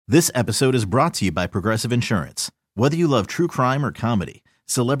This episode is brought to you by Progressive Insurance. Whether you love true crime or comedy,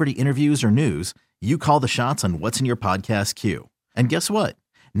 celebrity interviews or news, you call the shots on what's in your podcast queue. And guess what?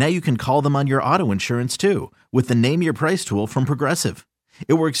 Now you can call them on your auto insurance too with the Name Your Price tool from Progressive.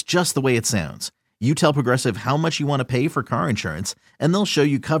 It works just the way it sounds. You tell Progressive how much you want to pay for car insurance, and they'll show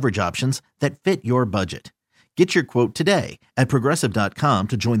you coverage options that fit your budget. Get your quote today at Progressive.com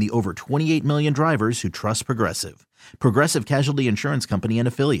to join the over 28 million drivers who trust Progressive. Progressive Casualty Insurance Company and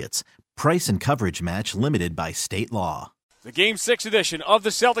Affiliates. Price and coverage match limited by state law. The Game 6 edition of the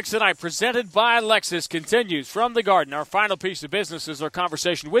Celtics Tonight, presented by Lexus, continues from the Garden. Our final piece of business is our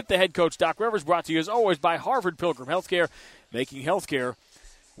conversation with the head coach, Doc Rivers, brought to you as always by Harvard Pilgrim Healthcare, making healthcare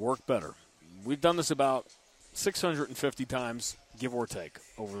work better. We've done this about 650 times, give or take,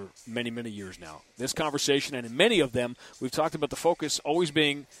 over many, many years now. This conversation, and in many of them, we've talked about the focus always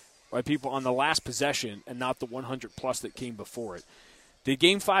being by people on the last possession and not the 100-plus that came before it. Did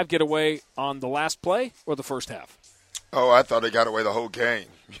Game 5 get away on the last play or the first half? Oh, I thought they got away the whole game,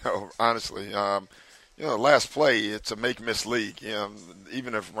 honestly. Last play, it's a make-miss league.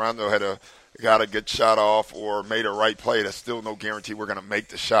 Even if Rondo had got a good shot off or made a right play, that's still no guarantee we're going to make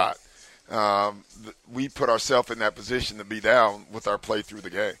the shot. We put ourselves in that position to be down with our play through the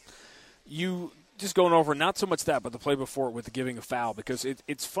game. You just going over not so much that, but the play before it with the giving a foul, because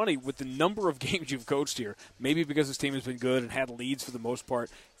it's funny with the number of games you've coached here, maybe because this team has been good and had leads for the most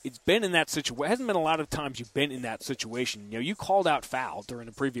part, it's been in that situation. It hasn't been a lot of times you've been in that situation. You called out foul during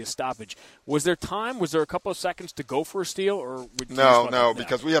the previous stoppage. Was there time? Was there a couple of seconds to go for a steal? Or No,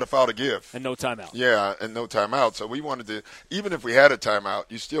 because we had a foul to give. And no timeout. Yeah, and no timeout. So we wanted to, even if we had a timeout,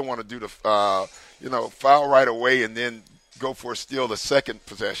 you still want to do the, foul right away and then go for a steal the second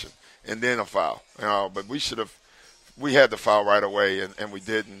possession and then a foul. But we had the foul right away and we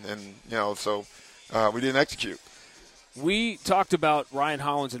didn't. And, so we didn't execute. We talked about Ryan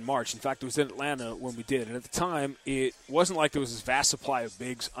Hollins in March. In fact, it was in Atlanta when we did. And at the time, it wasn't like there was this vast supply of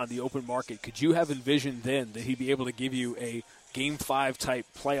bigs on the open market. Could you have envisioned then that he'd be able to give you a Game 5 type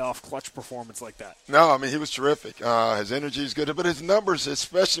playoff clutch performance like that? No, he was terrific. His energy is good. But his numbers,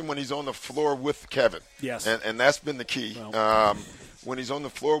 especially when he's on the floor with Kevin. Yes. And that's been the key. Well, when he's on the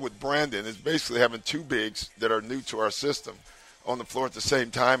floor with Brandon, it's basically having two bigs that are new to our system on the floor at the same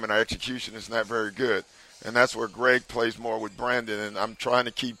time, and our execution is not very good. And that's where Greg plays more with Brandon. And I'm trying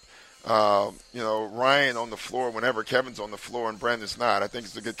to keep, Ryan on the floor whenever Kevin's on the floor and Brandon's not. I think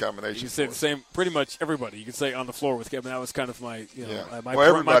it's a good combination. You can say the same, pretty much everybody. You can say on the floor with Kevin. That was kind of my,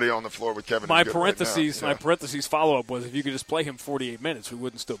 everybody on the floor with Kevin. My parentheses, my parentheses follow-up was if you could just play him 48 minutes, we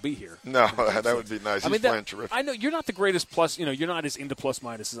wouldn't still be here. No, that would be nice. He's playing terrific. I know you're not the greatest plus. You're not as into plus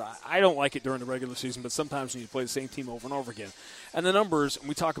minuses. I don't like it during the regular season, but sometimes when you play the same team over and over again, and the numbers, and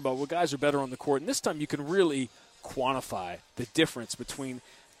we talk about guys are better on the court, and this time you can really quantify the difference between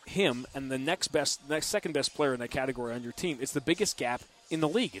him and the second best player in that category on your team. It's the biggest gap in the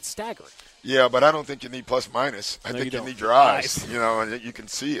league. It's staggering. Yeah, but I don't think you need plus minus. I think you need your eyes. And you can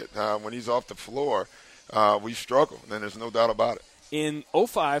see it when he's off the floor. We struggle, and there's no doubt about it. In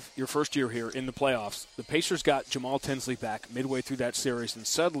 2005, your first year here in the playoffs, the Pacers got Jamal Tinsley back midway through that series, and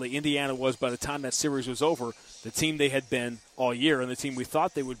suddenly Indiana was, by the time that series was over, the team they had been all year and the team we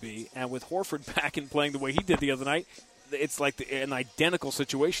thought they would be. And with Horford back and playing the way he did the other night, it's like an identical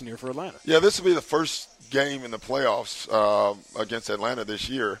situation here for Atlanta. Yeah, this will be the first game in the playoffs against Atlanta this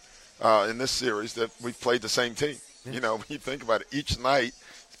year in this series that we've played the same team. Yeah. When you think about it, each night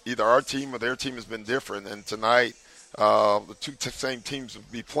either our team or their team has been different, and tonight the two same teams will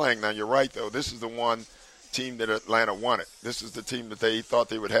be playing. Now, you're right, though. This is the one team that Atlanta wanted. This is the team that they thought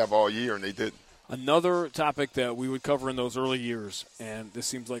they would have all year, and they didn't. Another topic that we would cover in those early years, and this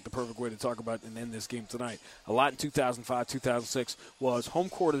seems like the perfect way to talk about and end this game tonight, a lot in 2005, 2006, was home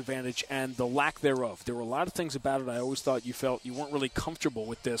court advantage and the lack thereof. There were a lot of things about it I always thought you felt you weren't really comfortable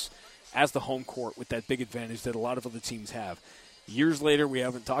with this as the home court with that big advantage that a lot of other teams have. Years later, we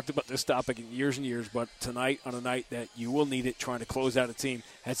haven't talked about this topic in years and years, but tonight, on a night that you will need it trying to close out a team,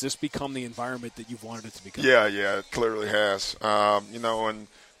 has this become the environment that you've wanted it to become? Yeah, it clearly has. And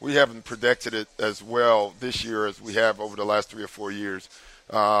we haven't predicted it as well this year as we have over the last 3 or 4 years.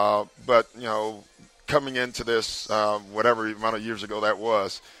 But coming into this, whatever amount of years ago that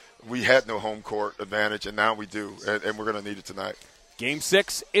was, we had no home court advantage, and now we do, and we're going to need it tonight. Game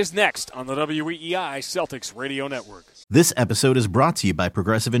 6 is next on the WEEI Celtics Radio Network. This episode is brought to you by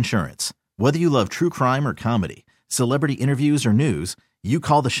Progressive Insurance. Whether you love true crime or comedy, celebrity interviews or news, you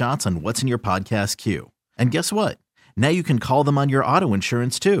call the shots on what's in your podcast queue. And guess what? Now you can call them on your auto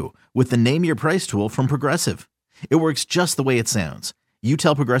insurance too with the Name Your Price tool from Progressive. It works just the way it sounds. You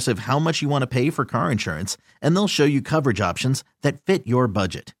tell Progressive how much you want to pay for car insurance, and they'll show you coverage options that fit your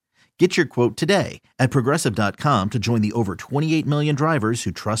budget. Get your quote today at Progressive.com to join the over 28 million drivers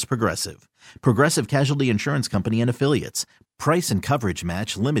who trust Progressive. Progressive Casualty Insurance Company and Affiliates. Price and coverage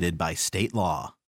match limited by state law.